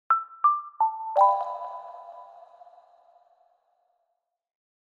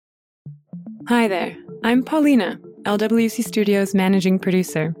Hi there, I'm Paulina, LWC Studios' managing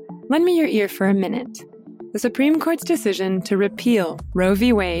producer. Lend me your ear for a minute. The Supreme Court's decision to repeal Roe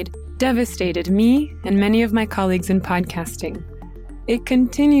v. Wade devastated me and many of my colleagues in podcasting. It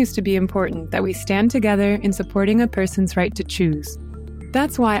continues to be important that we stand together in supporting a person's right to choose.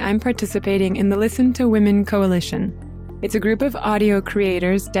 That's why I'm participating in the Listen to Women Coalition. It's a group of audio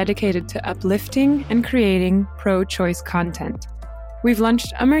creators dedicated to uplifting and creating pro-choice content. We've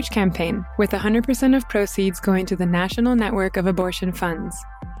launched a merch campaign with 100% of proceeds going to the National Network of Abortion Funds.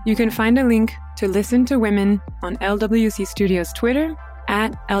 You can find a link to Listen to Women on LWC Studios Twitter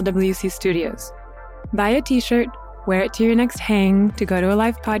at LWC Studios. Buy a t-shirt, wear it to your next hang, to go to a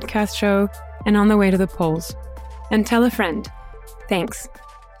live podcast show, and on the way to the polls. And tell a friend. Thanks.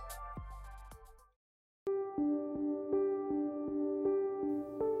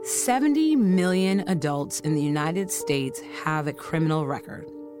 $70 million adults in the United States have a criminal record.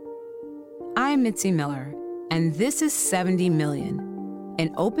 I'm Mitzi Miller, and this is 70 Million,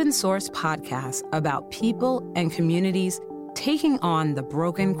 an open-source podcast about people and communities taking on the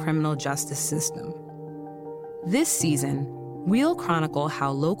broken criminal justice system. This season, we'll chronicle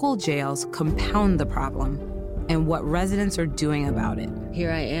how local jails compound the problem and what residents are doing about it.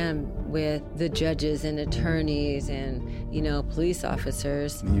 Here I am with the judges and attorneys and, police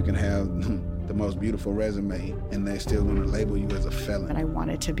officers. You can have the most beautiful resume, and they're still going to label you as a felon. And I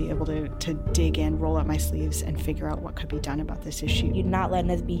wanted to be able to dig in, roll up my sleeves, and figure out what could be done about this issue. You're not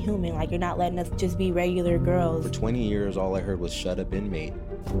letting us be human. You're not letting us just be regular girls. For 20 years, all I heard was shut up inmate.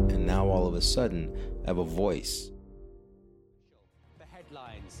 And now all of a sudden, I have a voice. The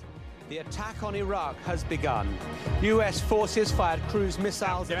headlines. The attack on Iraq has begun. U.S. forces fired cruise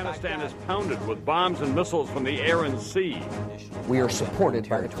missiles. Afghanistan is pounded with bombs and missiles from the air and sea. We are supported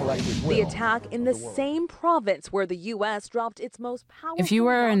by the collective will. The attack in the same province where the U.S. dropped its most powerful... If you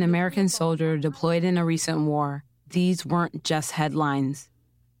were an American soldier deployed in a recent war, these weren't just headlines.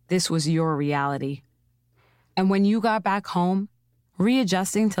 This was your reality. And when you got back home,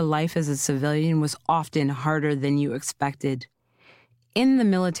 readjusting to life as a civilian was often harder than you expected. In the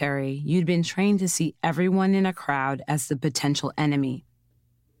military, you'd been trained to see everyone in a crowd as the potential enemy.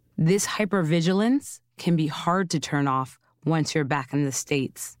 This hypervigilance can be hard to turn off once you're back in the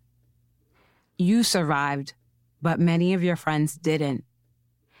States. You survived, but many of your friends didn't.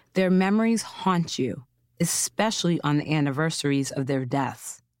 Their memories haunt you, especially on the anniversaries of their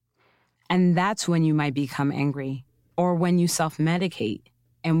deaths. And that's when you might become angry, or when you self-medicate,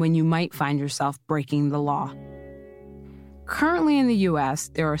 and when you might find yourself breaking the law. Currently in the U.S.,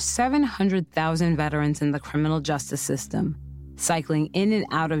 there are 700,000 veterans in the criminal justice system, cycling in and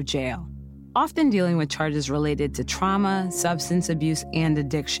out of jail, often dealing with charges related to trauma, substance abuse, and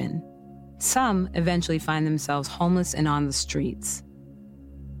addiction. Some eventually find themselves homeless and on the streets.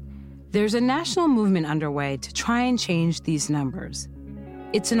 There's a national movement underway to try and change these numbers.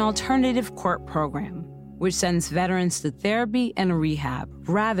 It's an alternative court program, which sends veterans to therapy and rehab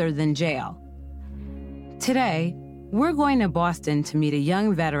rather than jail. Today, we're going to Boston to meet a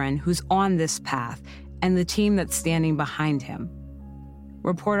young veteran who's on this path and the team that's standing behind him.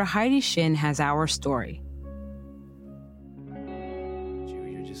 Reporter Heidi Shin has our story.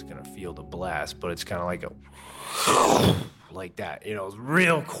 You're just going to feel the blast, but it's kind of like like that. It's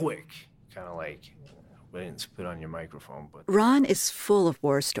real quick. Kind of like, I didn't spit on your microphone, but... Ron is full of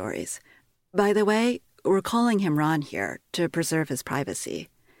war stories. By the way, we're calling him Ron here to preserve his privacy.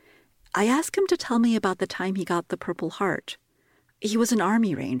 I asked him to tell me about the time he got the Purple Heart. He was an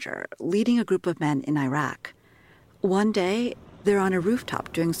Army Ranger, leading a group of men in Iraq. One day, they're on a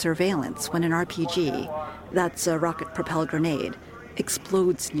rooftop doing surveillance when an RPG, that's a rocket-propelled grenade,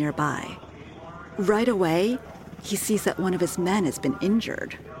 explodes nearby. Right away, he sees that one of his men has been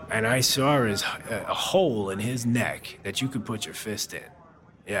injured. And I saw a hole in his neck that you could put your fist in.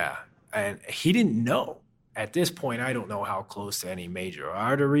 Yeah, and he didn't know. At this point, I don't know how close to any major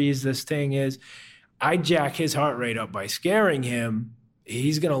arteries this thing is. I jack his heart rate up by scaring him.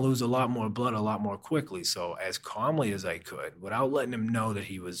 He's going to lose a lot more blood a lot more quickly. So as calmly as I could, without letting him know that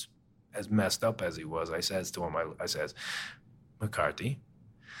he was as messed up as he was, I says to him, I says, McCarthy,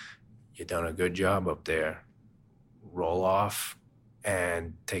 you done a good job up there. Roll off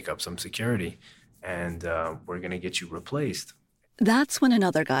and take up some security, and we're going to get you replaced. That's when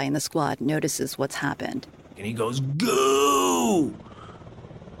another guy in the squad notices what's happened. And he goes, "Goo!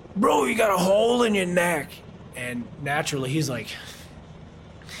 Bro, you got a hole in your neck." And naturally, he's like,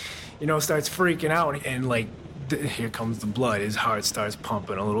 starts freaking out and here comes the blood. His heart starts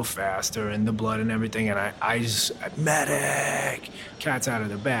pumping a little faster, and the blood and everything. And I just, medic! Cat's out of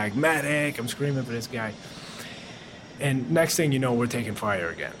the bag. Medic! I'm screaming for this guy. And next thing you know, we're taking fire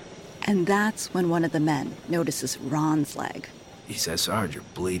again. And that's when one of the men notices Ron's leg. He says, Sarge, you're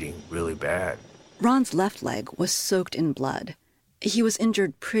bleeding really bad. Ron's left leg was soaked in blood. He was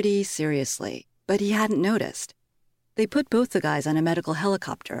injured pretty seriously, but he hadn't noticed. They put both the guys on a medical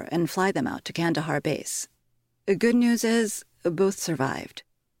helicopter and fly them out to Kandahar base. The good news is, both survived.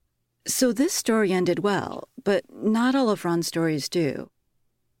 So this story ended well, but not all of Ron's stories do.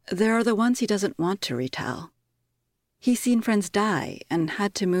 There are the ones he doesn't want to retell. He's seen friends die and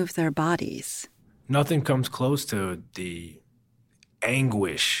had to move their bodies. Nothing comes close to the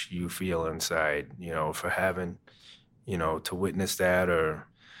anguish you feel inside, for having, to witness that or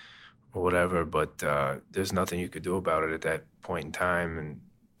whatever. But there's nothing you could do about it at that point in time. And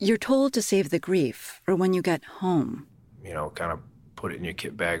you're told to save the grief for when you get home. Kind of put it in your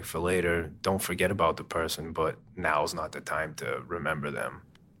kit bag for later. Don't forget about the person, but now's not the time to remember them.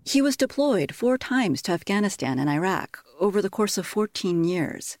 He was deployed 4 times to Afghanistan and Iraq over the course of 14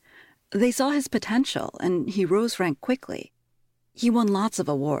 years. They saw his potential, and he rose rank quickly. He won lots of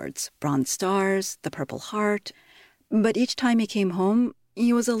awards, Bronze Stars, the Purple Heart, but each time he came home,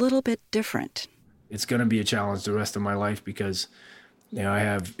 he was a little bit different. It's going to be a challenge the rest of my life because, I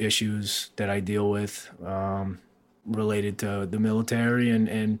have issues that I deal with related to the military,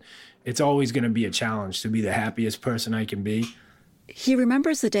 and it's always going to be a challenge to be the happiest person I can be. He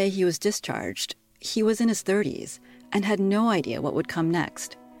remembers the day he was discharged. He was in his 30s and had no idea what would come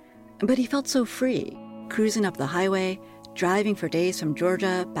next. But he felt so free, cruising up the highway, driving for days from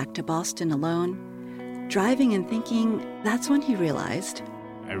Georgia back to Boston alone. Driving and thinking, that's when he realized.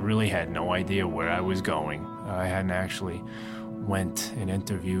 I really had no idea where I was going. I hadn't actually went and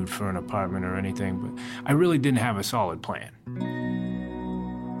interviewed for an apartment or anything, but I really didn't have a solid plan.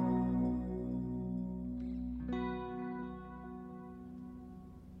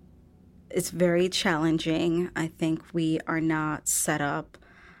 It's very challenging. I think we are not set up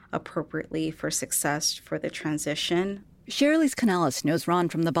appropriately for success for the transition. Shirley's Canales knows Ron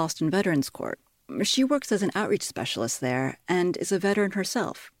from the Boston Veterans Court. She works as an outreach specialist there and is a veteran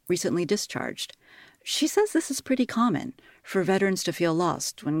herself, recently discharged. She says this is pretty common for veterans to feel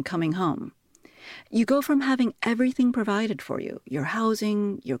lost when coming home. You go from having everything provided for you, your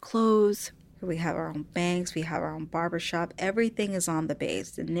housing, your clothes. We have our own banks, we have our own barbershop. Everything is on the base,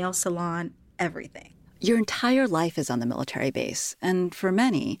 the nail salon, everything. Your entire life is on the military base, and for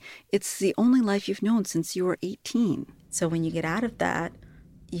many, it's the only life you've known since you were 18. So when you get out of that,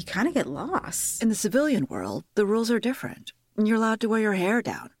 you kind of get lost. In the civilian world, the rules are different. You're allowed to wear your hair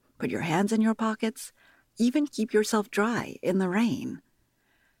down, put your hands in your pockets, even keep yourself dry in the rain.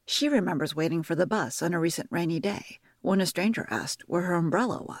 She remembers waiting for the bus on a recent rainy day when a stranger asked where her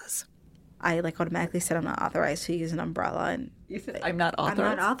umbrella was. I automatically said I'm not authorized to use an umbrella. And you said, I'm not authorized?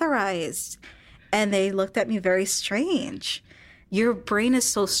 I'm not authorized. And they looked at me very strange. Your brain is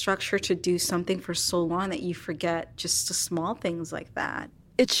so structured to do something for so long that you forget just the small things like that.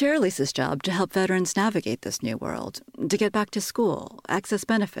 It's Shirley's job to help veterans navigate this new world, to get back to school, access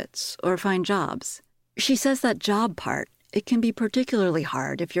benefits, or find jobs. She says that job part, it can be particularly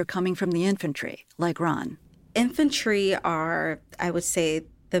hard if you're coming from the infantry, like Ron. Infantry are, I would say,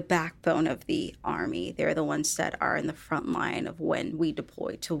 the backbone of the Army. They're the ones that are in the front line of when we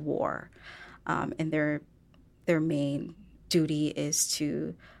deploy to war. And their main duty is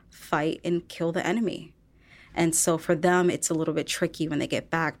to fight and kill the enemy. And so for them, it's a little bit tricky when they get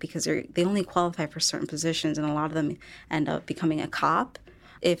back because they only qualify for certain positions, and a lot of them end up becoming a cop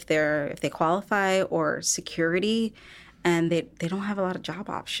if they qualify, or security, and they don't have a lot of job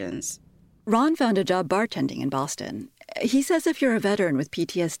options. Ron found a job bartending in Boston. He says if you're a veteran with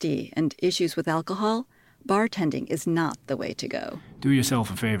PTSD and issues with alcohol, bartending is not the way to go. Do yourself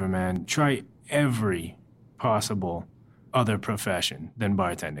a favor, man. Try every possible other profession than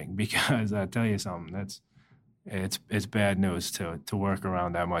bartending, because I tell you something, it's bad news to work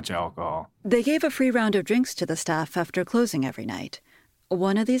around that much alcohol. They gave a free round of drinks to the staff after closing every night.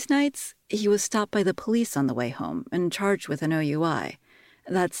 One of these nights, he was stopped by the police on the way home and charged with an OUI.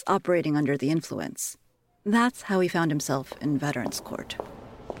 That's operating under the influence. That's how he found himself in Veterans Court.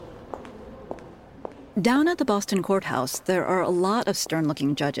 Down at the Boston courthouse, there are a lot of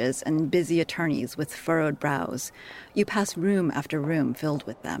stern-looking judges and busy attorneys with furrowed brows. You pass room after room filled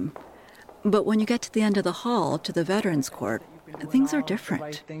with them. But when you get to the end of the hall to the Veterans Court, things are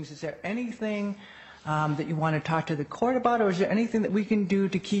different. Is there anything that you want to talk to the court about, or is there anything that we can do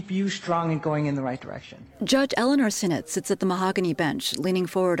to keep you strong and going in the right direction? Judge Eleanor Sinnott sits at the mahogany bench, leaning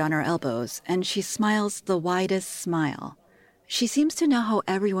forward on her elbows, and she smiles the widest smile. She seems to know how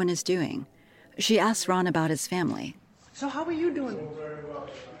everyone is doing. She asks Ron about his family. So how are you doing?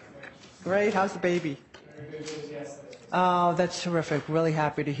 Great. How's the baby? Oh, that's terrific. Really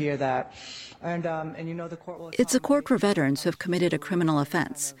happy to hear that. And you know the court will... It's a court for veterans who have committed a criminal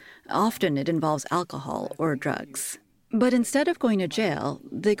offense. Often it involves alcohol or drugs. But instead of going to jail,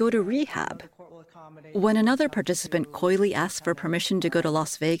 they go to rehab. When another participant coyly asks for permission to go to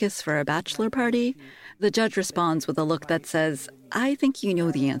Las Vegas for a bachelor party, the judge responds with a look that says, I think you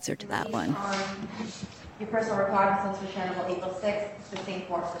know the answer to that one. Your personal recognizance was shown until April 6th, sustained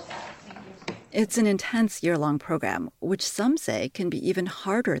force for status. Thank you. It's an intense year-long program, which some say can be even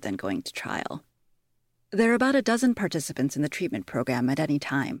harder than going to trial. There are about a dozen participants in the treatment program at any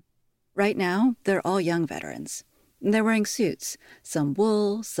time. Right now, they're all young veterans. They're wearing suits, some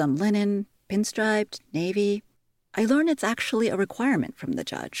wool, some linen, pinstriped, navy. I learn it's actually a requirement from the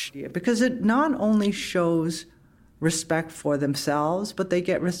judge. Because it not only shows respect for themselves, but they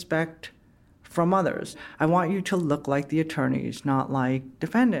get respect from others. I want you to look like the attorneys, not like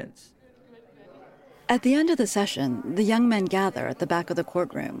defendants. At the end of the session, the young men gather at the back of the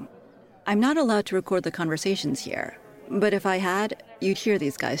courtroom. I'm not allowed to record the conversations here, but if I had, you'd hear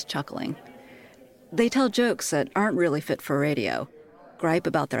these guys chuckling. They tell jokes that aren't really fit for radio, gripe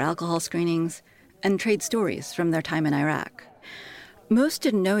about their alcohol screenings, and trade stories from their time in Iraq. Most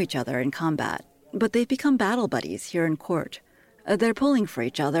didn't know each other in combat, but they've become battle buddies here in court. They're pulling for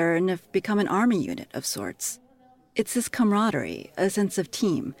each other and have become an army unit of sorts. It's this camaraderie, a sense of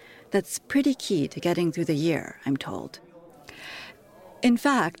team, that's pretty key to getting through the year, I'm told. In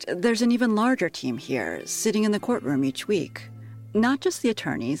fact, there's an even larger team here, sitting in the courtroom each week. Not just the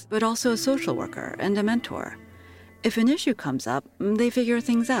attorneys, but also a social worker and a mentor. If an issue comes up, they figure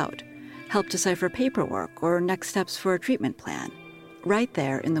things out, help decipher paperwork or next steps for a treatment plan, right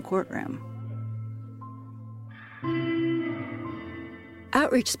there in the courtroom.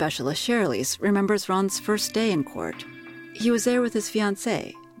 Outreach specialist Cherilise remembers Ron's first day in court. He was there with his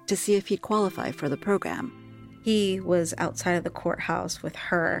fiancée to see if he'd qualify for the program. He was outside of the courthouse with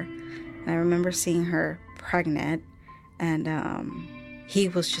her, and I remember seeing her pregnant, and he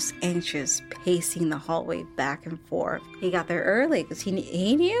was just anxious, pacing the hallway back and forth. He got there early because he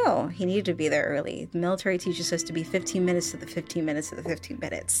knew he needed to be there early. The military teaches us to be 15 minutes to the 15 minutes to the 15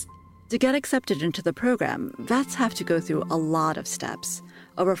 minutes. To get accepted into the program, vets have to go through a lot of steps.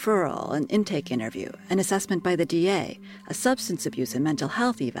 A referral, an intake interview, an assessment by the DA, a substance abuse and mental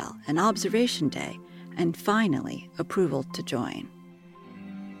health eval, an observation day, and finally, approval to join.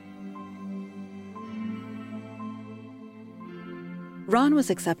 Ron was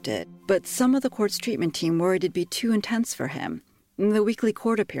accepted, but some of the court's treatment team worried it'd be too intense for him. The weekly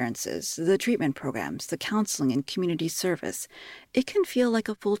court appearances, the treatment programs, the counseling and community service, it can feel like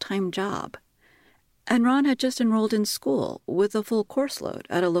a full-time job. And Ron had just enrolled in school with a full course load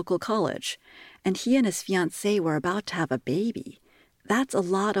at a local college, and he and his fiancée were about to have a baby. That's a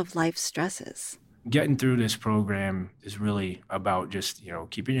lot of life stresses. Getting through this program is really about just,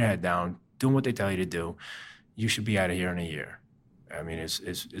 keeping your head down, doing what they tell you to do. You should be out of here in a year. I mean,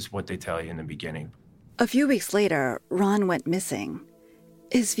 it's what they tell you in the beginning. A few weeks later, Ron went missing.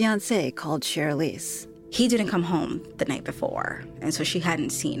 His fiancée called Cherilise. He didn't come home the night before, and so she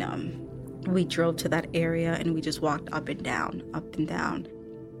hadn't seen him. We drove to that area and we just walked up and down, up and down.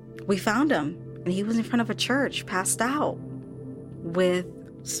 We found him, and he was in front of a church, passed out, with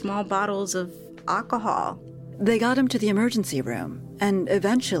small bottles of alcohol. They got him to the emergency room and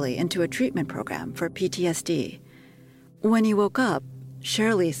eventually into a treatment program for PTSD. When he woke up,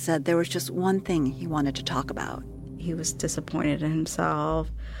 Cherilise said there was just one thing he wanted to talk about. He was disappointed in himself,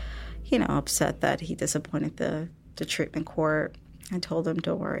 upset that he disappointed the treatment court. I told him,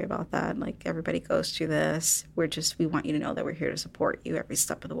 don't worry about that. Like, everybody goes through this. We want you to know that we're here to support you every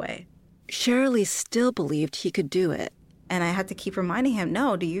step of the way. Cherilise still believed he could do it. And I had to keep reminding him,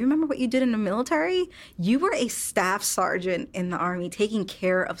 no, do you remember what you did in the military? You were a staff sergeant in the Army taking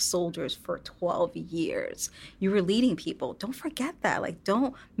care of soldiers for 12 years. You were leading people. Don't forget that.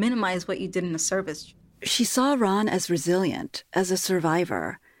 Don't minimize what you did in the service. She saw Ron as resilient, as a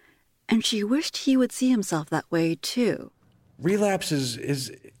survivor, and she wished he would see himself that way, too. Relapse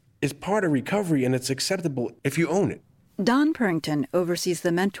is part of recovery, and it's acceptable if you own it. Don Purrington oversees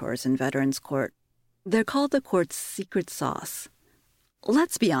the mentors in Veterans Court. They're called the court's secret sauce.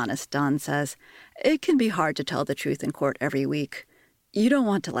 Let's be honest, Don says. It can be hard to tell the truth in court every week. You don't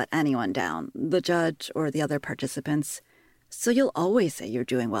want to let anyone down, the judge or the other participants. So you'll always say you're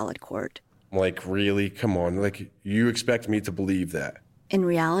doing well at court. I'm like, really? Come on. Like, you expect me to believe that? In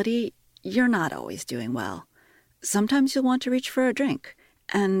reality, you're not always doing well. Sometimes you'll want to reach for a drink,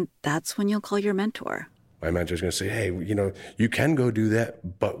 and that's when you'll call your mentor. My mentor's going to say, hey, you can go do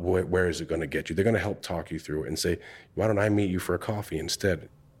that, but where is it going to get you? They're going to help talk you through it and say, why don't I meet you for a coffee instead?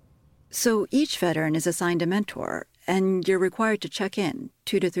 So each veteran is assigned a mentor, and you're required to check in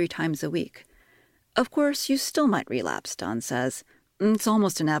 2 to 3 times a week. Of course, you still might relapse, Don says. It's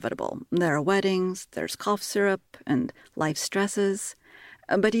almost inevitable. There are weddings, there's cough syrup, and life stresses.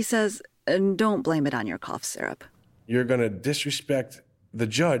 But he says, don't blame it on your cough syrup. You're going to disrespect the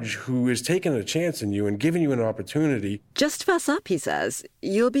judge who is taking a chance in you and giving you an opportunity. Just fess up, he says.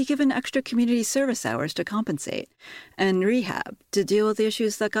 You'll be given extra community service hours to compensate, and rehab to deal with the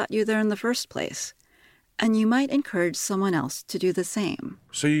issues that got you there in the first place. And you might encourage someone else to do the same.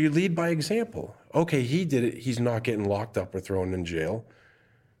 So you lead by example. Okay, he did it. He's not getting locked up or thrown in jail.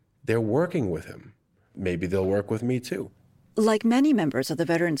 They're working with him. Maybe they'll work with me too. Like many members of the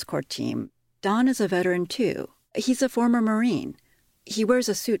Veterans Court team, Don is a veteran too. He's a former Marine. He wears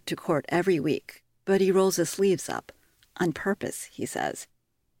a suit to court every week, but he rolls his sleeves up. On purpose, he says.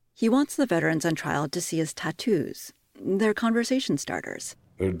 He wants the veterans on trial to see his tattoos. They're conversation starters.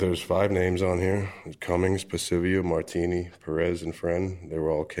 There's 5 names on here. Cummings, Pasivio, Martini, Perez, and Friend. They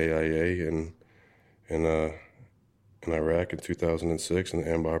were all KIA in Iraq in 2006 in the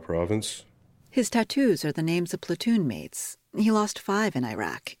Anbar province. His tattoos are the names of platoon mates. He lost 5 in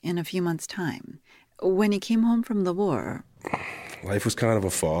Iraq in a few months' time. When he came home from the war... Life was kind of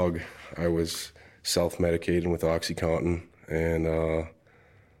a fog. I was self-medicating with OxyContin, and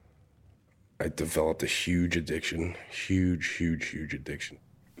I developed a huge addiction. Huge addiction.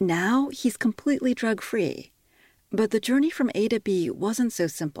 Now he's completely drug-free. But the journey from A to B wasn't so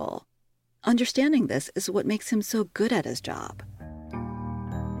simple. Understanding this is what makes him so good at his job.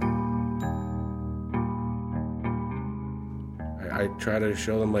 I try to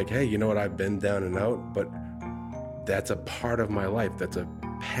show them, like, hey, you know what, I've been down and out, but that's a part of my life. That's a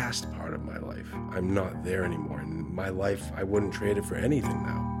past part of my life. I'm not there anymore. And my life, I wouldn't trade it for anything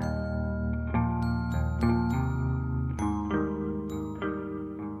now.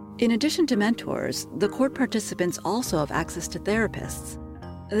 In addition to mentors, the court participants also have access to therapists.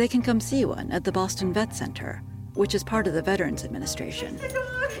 They can come see one at the Boston Vet Center, which is part of the Veterans Administration.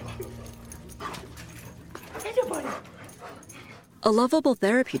 A lovable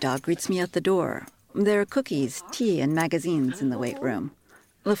therapy dog greets me at the door. There are cookies, tea, and magazines in the weight room.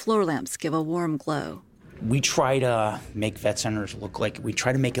 The floor lamps give a warm glow. We try to make vet centers we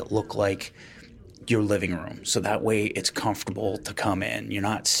try to make it look like your living room. So that way it's comfortable to come in. You're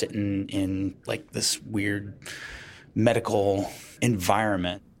not sitting in like this weird medical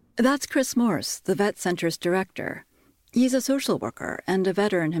environment. That's Chris Morse, the vet center's director. He's a social worker and a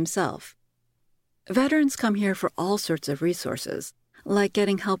veteran himself. Veterans come here for all sorts of resources, like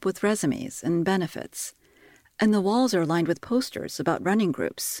getting help with resumes and benefits. And the walls are lined with posters about running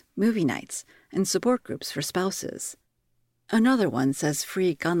groups, movie nights, and support groups for spouses. Another one says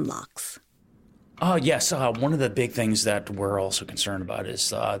free gun locks. Yes, one of the big things that we're also concerned about is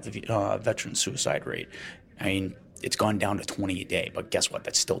the veteran suicide rate. I mean, it's gone down to 20 a day, but guess what?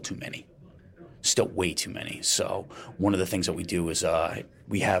 That's still too many. Still way too many. So one of the things that we do is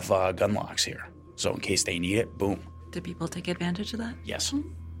we have gun locks here. So in case they need it, boom. Do people take advantage of that? Yes.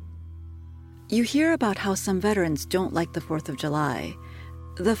 You hear about how some veterans don't like the 4th of July.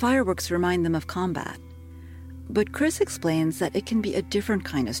 The fireworks remind them of combat. But Chris explains that it can be a different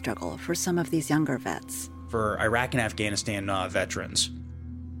kind of struggle for some of these younger vets. For Iraq and Afghanistan veterans,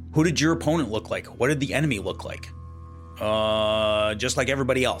 who did your opponent look like? What did the enemy look like? Just like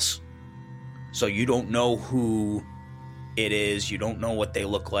everybody else. So you don't know who it is. You don't know what they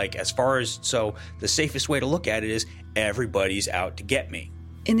look like. So the safest way to look at it is everybody's out to get me.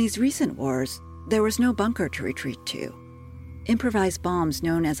 In these recent wars, there was no bunker to retreat to. Improvised bombs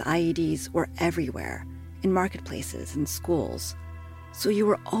known as IEDs were everywhere, in marketplaces and schools. So you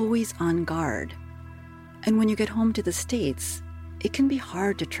were always on guard. And when you get home to the States, it can be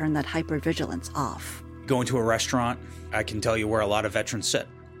hard to turn that hypervigilance off. Go into a restaurant, I can tell you where a lot of veterans sit.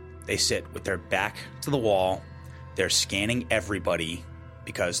 They sit with their back to the wall. They're scanning everybody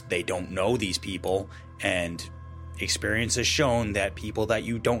because they don't know these people, and experience has shown that people that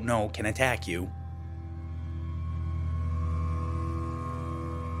you don't know can attack you.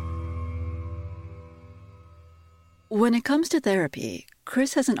 When it comes to therapy,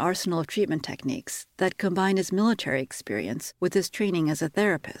 Chris has an arsenal of treatment techniques that combine his military experience with his training as a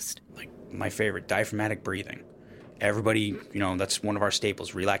therapist. Like my favorite, diaphragmatic breathing. Everybody, that's one of our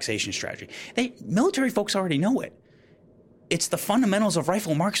staples, relaxation strategy. Military folks already know it. It's the fundamentals of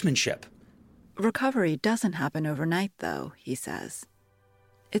rifle marksmanship. Recovery doesn't happen overnight, though, he says.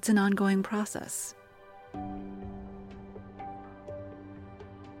 It's an ongoing process.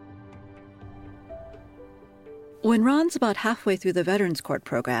 When Ron's about halfway through the Veterans Court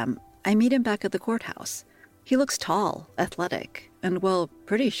program, I meet him back at the courthouse. He looks tall, athletic, and, well,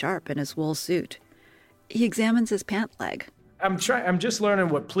 pretty sharp in his wool suit. He examines his pant leg. I'm just learning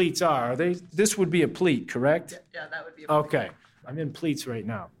what pleats are. This would be a pleat, correct? Yeah, that would be a pleat. Okay. I'm in pleats right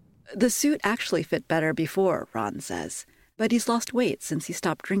now. The suit actually fit better before, Ron says, but he's lost weight since he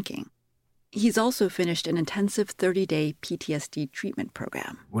stopped drinking. He's also finished an intensive 30-day PTSD treatment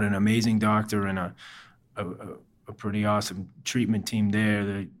program. With an amazing doctor and a pretty awesome treatment team there.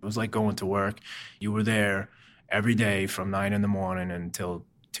 It was like going to work. You were there every day from 9 in the morning until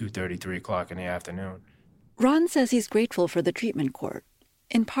 2:30, 3 o'clock in the afternoon. Ron says he's grateful for the treatment court,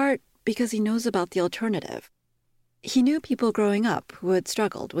 in part because he knows about the alternative. He knew people growing up who had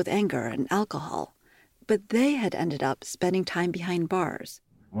struggled with anger and alcohol, but they had ended up spending time behind bars.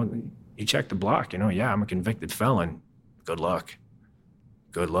 Well, you check the block, yeah, I'm a convicted felon. Good luck.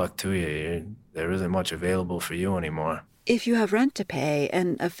 Good luck to you. There isn't much available for you anymore. If you have rent to pay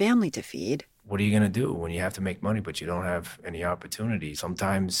and a family to feed, what are you going to do when you have to make money but you don't have any opportunity?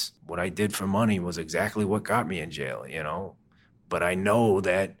 Sometimes what I did for money was exactly what got me in jail, But I know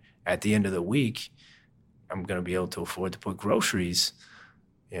that at the end of the week, I'm going to be able to afford to put groceries,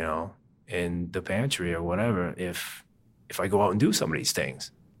 in the pantry or whatever if I go out and do some of these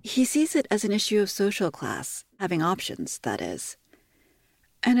things. He sees it as an issue of social class, having options, that is.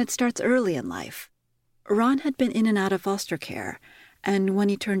 And it starts early in life. Ron had been in and out of foster care, and when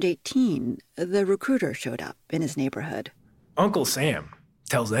he turned 18, the recruiter showed up in his neighborhood. Uncle Sam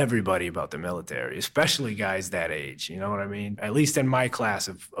tells everybody about the military, especially guys that age, you know what I mean? At least in my class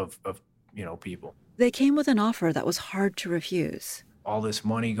of people. They came with an offer that was hard to refuse. All this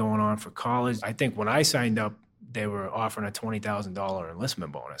money going on for college. I think when I signed up, they were offering a $20,000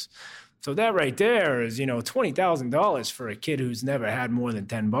 enlistment bonus. So that right there is, $20,000 for a kid who's never had more than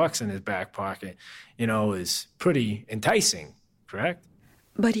 $10 in his back pocket, is pretty enticing, correct?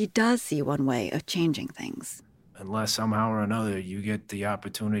 But he does see one way of changing things. Unless somehow or another you get the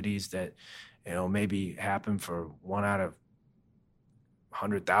opportunities that, maybe happen for 1 out of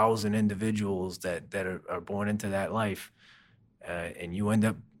 100,000 individuals that are born into that life, and you end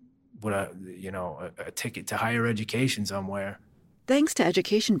up with a ticket to higher education somewhere. Thanks to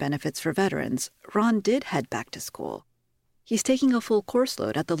education benefits for veterans, Ron did head back to school. He's taking a full course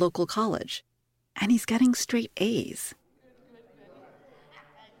load at the local college, and he's getting straight A's.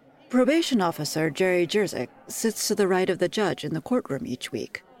 Probation officer Jerry Jerzyk sits to the right of the judge in the courtroom each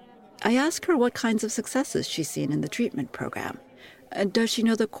week. I ask her what kinds of successes she's seen in the treatment program. Does she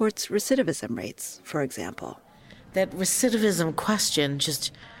know the court's recidivism rates, for example? That recidivism question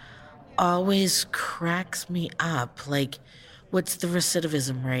just always cracks me up. Like, what's the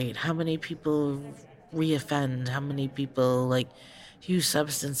recidivism rate? How many people reoffend? How many people, use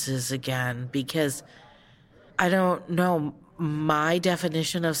substances again? Because I don't know. My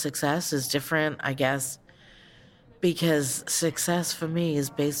definition of success is different, I guess, because success for me is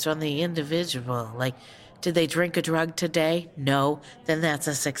based on the individual. Did they drink a drug today? No, then that's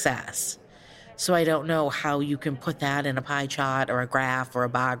a success. So I don't know how you can put that in a pie chart or a graph or a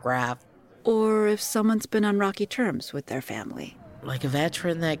bar graph. Or if someone's been on rocky terms with their family. Like a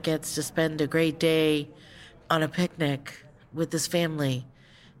veteran that gets to spend a great day on a picnic with his family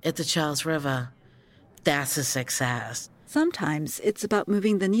at the Charles River. That's a success. Sometimes it's about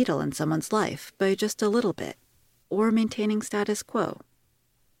moving the needle in someone's life by just a little bit, or maintaining status quo.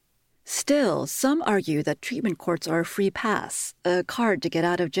 Still, some argue that treatment courts are a free pass, a card to get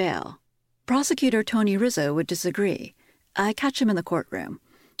out of jail. Prosecutor Tony Rizzo would disagree. I catch him in the courtroom.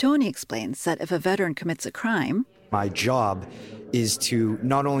 Tony explains that if a veteran commits a crime, my job is to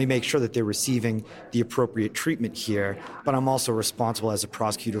not only make sure that they're receiving the appropriate treatment here, but I'm also responsible as a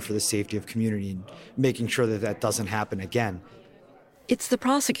prosecutor for the safety of community and making sure that that doesn't happen again. It's the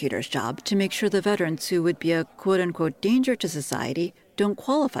prosecutor's job to make sure the veterans who would be a quote-unquote danger to society don't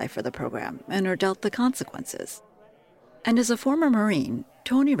qualify for the program and are dealt the consequences. And as a former Marine,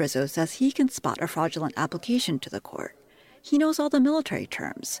 Tony Rizzo says he can spot a fraudulent application to the court. He knows all the military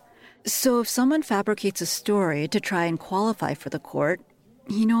terms. So if someone fabricates a story to try and qualify for the court,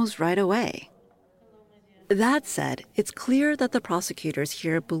 he knows right away. That said, it's clear that the prosecutors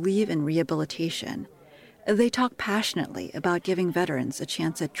here believe in rehabilitation. They talk passionately about giving veterans a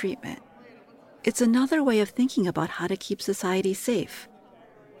chance at treatment. It's another way of thinking about how to keep society safe,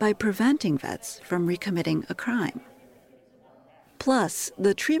 by preventing vets from recommitting a crime. Plus,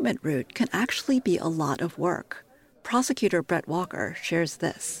 the treatment route can actually be a lot of work. Prosecutor Brett Walker shares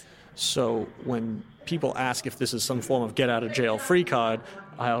this. So when people ask if this is some form of get-out-of-jail-free card,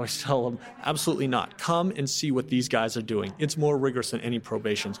 I always tell them, absolutely not. Come and see what these guys are doing. It's more rigorous than any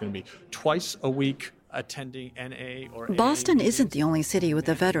probation is going to be. Twice a week attending NA or Boston isn't the only city with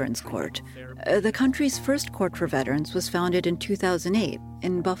a veterans court. The country's first court for veterans was founded in 2008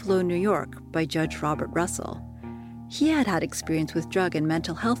 in Buffalo, New York, by Judge Robert Russell. He had had experience with drug and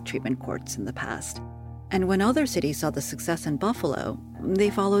mental health treatment courts in the past. And when other cities saw the success in Buffalo, they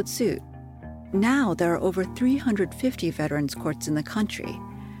followed suit. Now there are over 350 veterans courts in the country.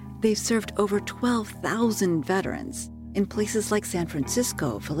 They've served over 12,000 veterans in places like San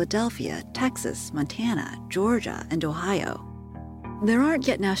Francisco, Philadelphia, Texas, Montana, Georgia, and Ohio. There aren't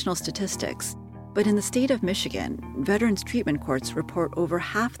yet national statistics, but in the state of Michigan, veterans treatment courts report over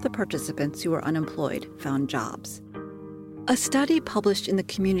half the participants who are unemployed found jobs. A study published in the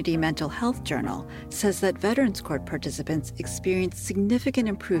Community Mental Health Journal says that veterans court participants experience significant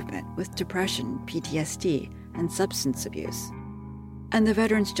improvement with depression, PTSD, and substance abuse. And the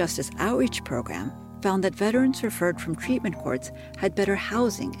Veterans Justice Outreach Program found that veterans referred from treatment courts had better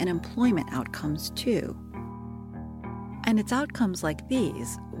housing and employment outcomes too. And it's outcomes like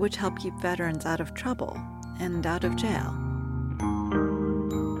these which help keep veterans out of trouble and out of jail.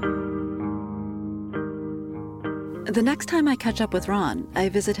 The next time I catch up with Ron, I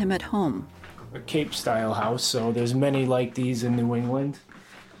visit him at home. A Cape-style house, so there's many like these in New England.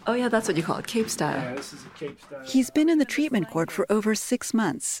 Oh yeah, that's what you call it, Cape-style. Yeah, this is a Cape-style. He's been in the treatment court for over 6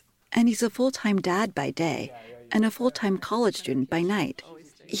 months, and he's a full-time dad by day and a full-time college student by night.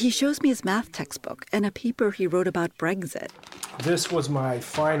 He shows me his math textbook and a paper he wrote about Brexit. This was my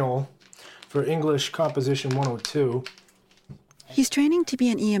final for English Composition 102. He's training to be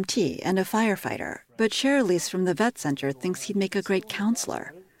an EMT and a firefighter, but Cherilise from the vet center thinks he'd make a great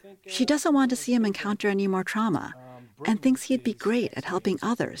counselor. She doesn't want to see him encounter any more trauma and thinks he'd be great at helping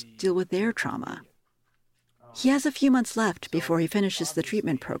others deal with their trauma. He has a few months left before he finishes the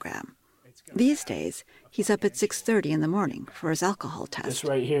treatment program. These days, he's up at 6:30 in the morning for his alcohol test. This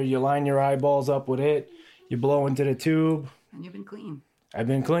right here, you line your eyeballs up with it, you blow into the tube. And you've been clean. I've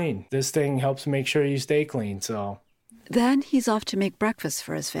been clean. This thing helps make sure you stay clean, so... Then he's off to make breakfast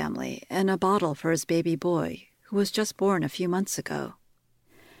for his family and a bottle for his baby boy, who was just born a few months ago.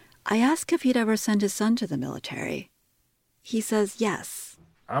 I ask if he'd ever send his son to the military. He says yes.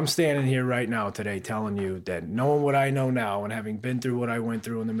 I'm standing here right now today telling you that knowing what I know now and having been through what I went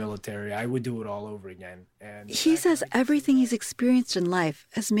through in the military, I would do it all over again. And he says everything he's experienced in life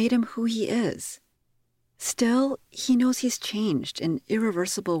has made him who he is. Still, he knows he's changed in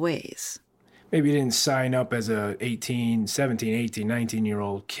irreversible ways. Maybe you didn't sign up as a 17, 18,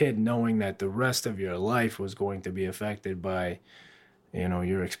 19-year-old kid knowing that the rest of your life was going to be affected by,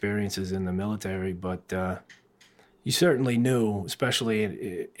 your experiences in the military. But you certainly knew,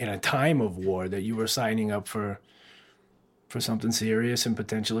 especially in a time of war, that you were signing up for something serious and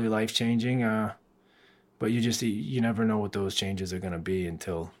potentially life-changing. But you never know what those changes are going to be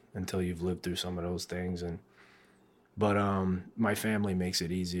until you've lived through some of those things. But my family makes it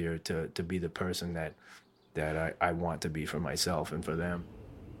easier to be the person that I want to be for myself and for them.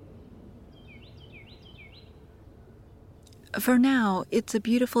 For now, it's a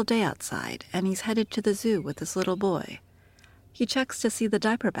beautiful day outside, and he's headed to the zoo with his little boy. He checks to see the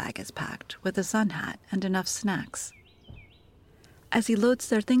diaper bag is packed with a sun hat and enough snacks. As he loads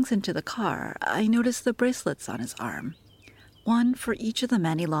their things into the car, I notice the bracelets on his arm, one for each of the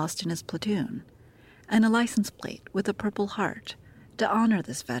men he lost in his platoon, and a license plate with a Purple Heart to honor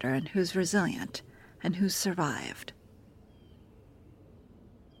this veteran who's resilient and who's survived.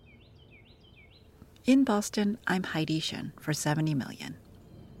 In Boston, I'm Heidi Shin for 70 Million.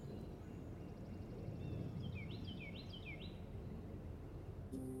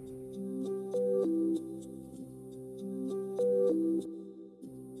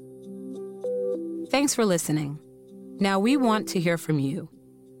 Thanks for listening. Now we want to hear from you.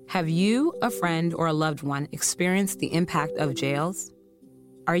 Have you, a friend, or a loved one experienced the impact of jails?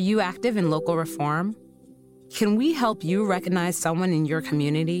 Are you active in local reform? Can we help you recognize someone in your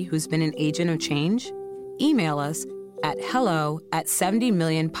community who's been an agent of change? Email us at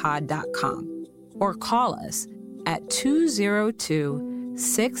hello@70millionpod.com or call us at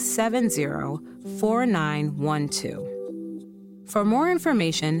 202-670-4912. For more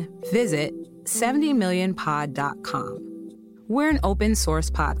information, visit 70millionpod.com. We're an open source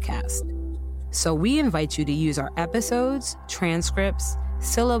podcast, so we invite you to use our episodes, transcripts,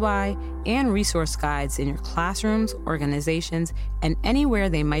 syllabi, and resource guides in your classrooms, organizations, and anywhere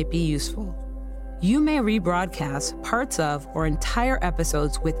they might be useful. You may rebroadcast parts of or entire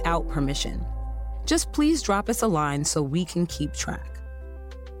episodes without permission. Just please drop us a line so we can keep track.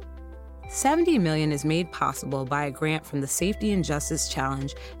 $70 million is made possible by a grant from the Safety and Justice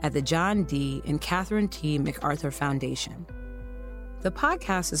Challenge at the John D. and Catherine T. MacArthur Foundation. The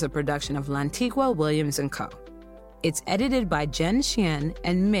podcast is a production of Lantigua Williams & Co. It's edited by Jen Chien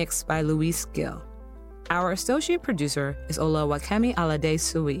and mixed by Luis Gill. Our associate producer is Olawakemi Alade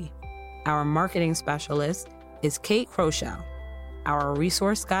Sui. Our marketing specialist is Kate Crochow. Our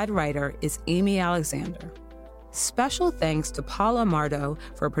resource guide writer is Amy Alexander. Special thanks to Paula Mardo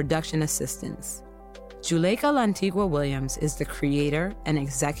for production assistance. Juleka Lantigua Williams is the creator and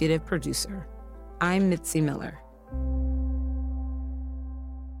executive producer. I'm Mitzi Miller.